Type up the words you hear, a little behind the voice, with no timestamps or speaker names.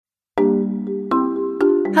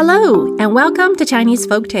Hello, and welcome to Chinese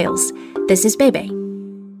Folk Tales. This is Bebe.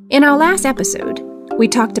 In our last episode, we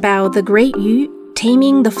talked about the Great Yu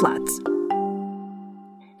taming the floods.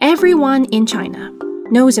 Everyone in China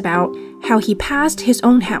knows about how he passed his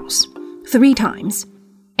own house 3 times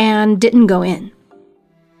and didn't go in.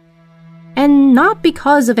 And not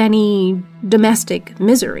because of any domestic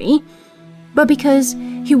misery, but because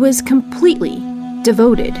he was completely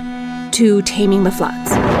devoted to taming the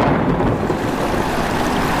floods.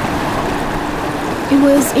 It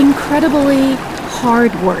was incredibly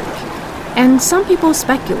hard work, and some people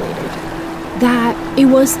speculated that it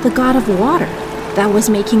was the god of water that was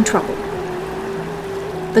making trouble.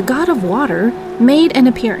 The god of water made an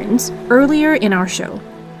appearance earlier in our show.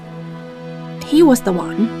 He was the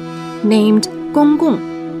one named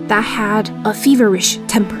Gonggong that had a feverish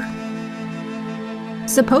temper.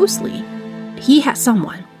 Supposedly, he had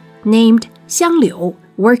someone named Xiangliu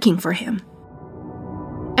working for him.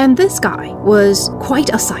 And this guy was quite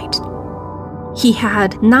a sight. He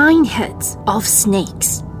had 9 heads of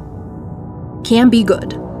snakes. Can be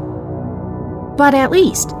good. But at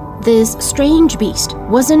least this strange beast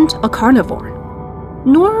wasn't a carnivore,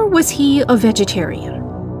 nor was he a vegetarian.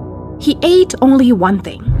 He ate only one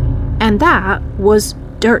thing, and that was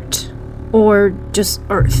dirt, or just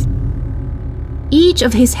earth. Each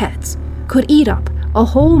of his heads could eat up a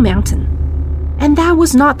whole mountain, and that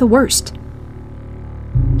was not the worst.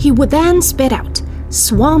 He would then spit out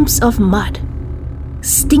swamps of mud,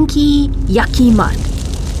 stinky, yucky mud,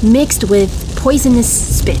 mixed with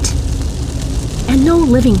poisonous spit. And no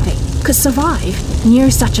living thing could survive near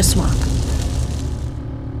such a swamp.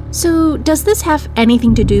 So, does this have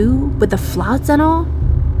anything to do with the floods and all?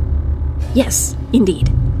 Yes, indeed.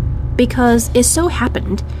 Because it so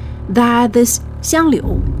happened that this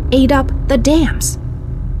Xiangliu ate up the dams,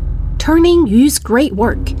 turning Yu's great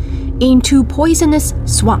work into poisonous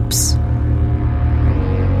swamps.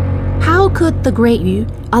 How could the Great Yu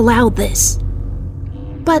allow this?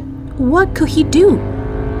 But what could he do?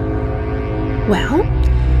 Well,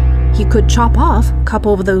 he could chop off a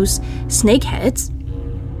couple of those snake heads,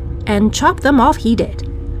 and chop them off he did,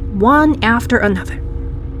 one after another.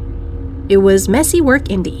 It was messy work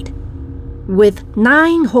indeed, with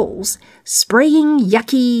 9 holes spraying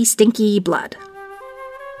yucky, stinky blood.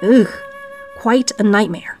 Ugh, quite a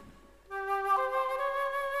nightmare.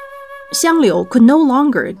 Xiangliu could no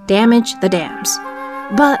longer damage the dams,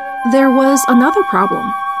 but there was another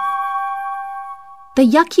problem. The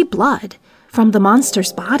yucky blood from the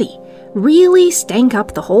monster's body really stank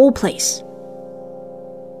up the whole place.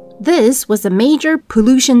 This was a major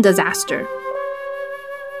pollution disaster.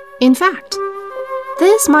 In fact,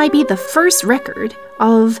 this might be the first record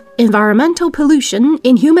of environmental pollution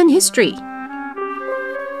in human history.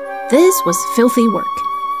 This was filthy work,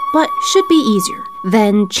 but should be easier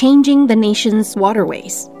than changing the nation's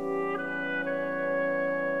waterways.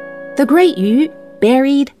 The Great Yu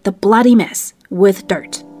buried the bloody mess with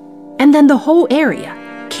dirt, and then the whole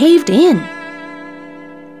area caved in.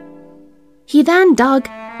 He then dug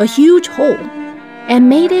a huge hole and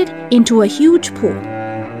made it into a huge pool.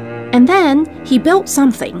 And then he built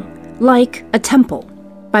something like a temple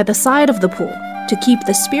by the side of the pool to keep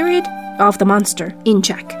the spirit of the monster in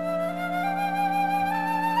check.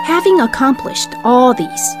 Having accomplished all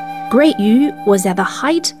these, Great Yu was at the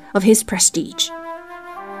height of his prestige.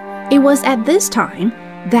 It was at this time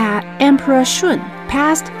that Emperor Shun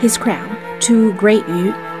passed his crown to Great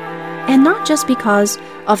Yu, and not just because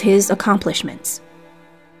of his accomplishments.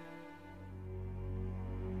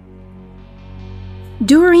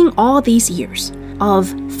 During all these years of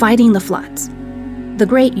fighting the floods, the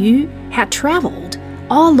Great Yu had traveled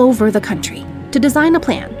all over the country to design a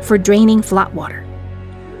plan for draining floodwater.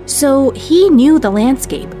 So he knew the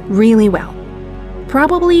landscape really well,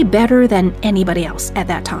 probably better than anybody else at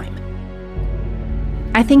that time.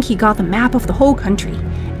 I think he got the map of the whole country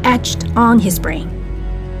etched on his brain.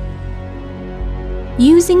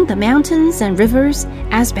 Using the mountains and rivers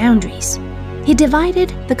as boundaries, he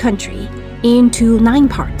divided the country into 9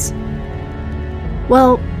 parts.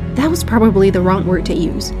 Well, that was probably the wrong word to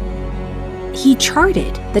use. He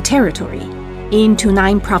charted the territory into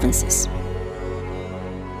 9 provinces.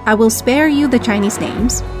 I will spare you the Chinese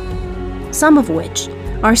names, some of which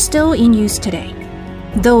are still in use today,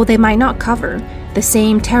 though they might not cover the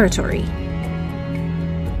same territory.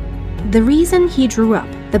 The reason he drew up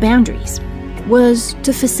the boundaries was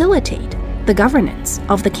to facilitate the governance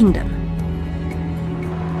of the kingdom.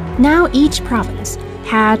 Now each province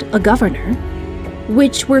had a governor,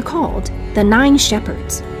 which were called the 9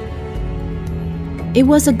 shepherds. It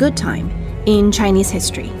was a good time in Chinese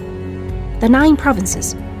history. The 9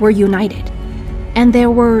 provinces were united, and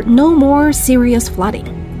there were no more serious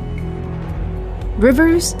flooding.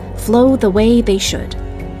 Rivers flowed the way they should,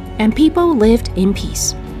 and people lived in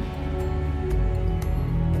peace.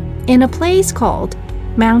 In a place called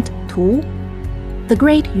Mount Tu, the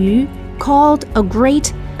great Yu called a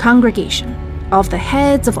great congregation of the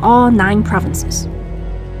heads of all 9 provinces.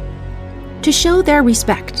 To show their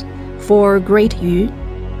respect for great Yu,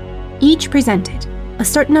 each presented a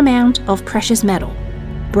certain amount of precious metal,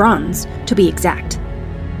 bronze to be exact.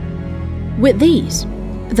 With these,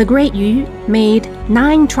 the great Yu made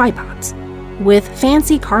 9 tripods with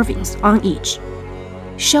fancy carvings on each,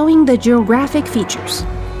 showing the geographic features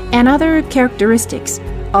and other characteristics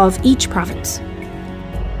of each province.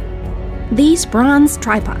 These bronze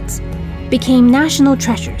tripods became national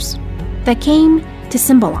treasures that came to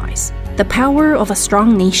symbolize the power of a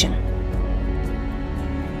strong nation.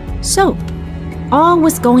 So, all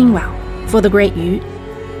was going well for the great Yu,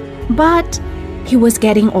 but he was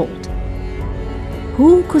getting old.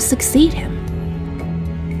 Who could succeed him?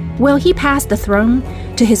 Will he pass the throne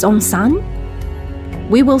to his own son?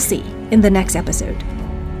 We will see in the next episode.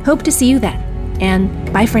 Hope to see you then,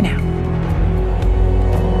 and bye for now.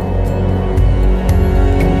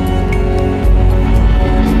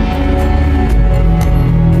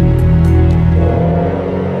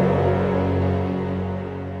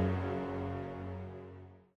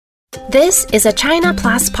 This is a China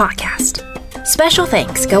Plus podcast. Special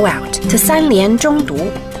thanks go out to Sanlian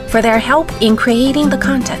Zhongdu for their help in creating the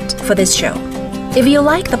content for this show. If you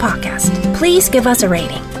like the podcast, please give us a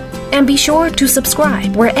rating and be sure to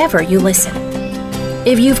subscribe wherever you listen.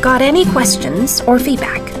 If you've got any questions or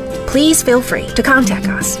feedback, please feel free to contact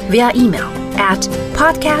us via email at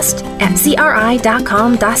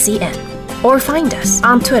podcast@cri.com.cn or find us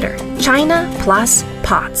on Twitter, China Plus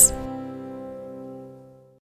Pods.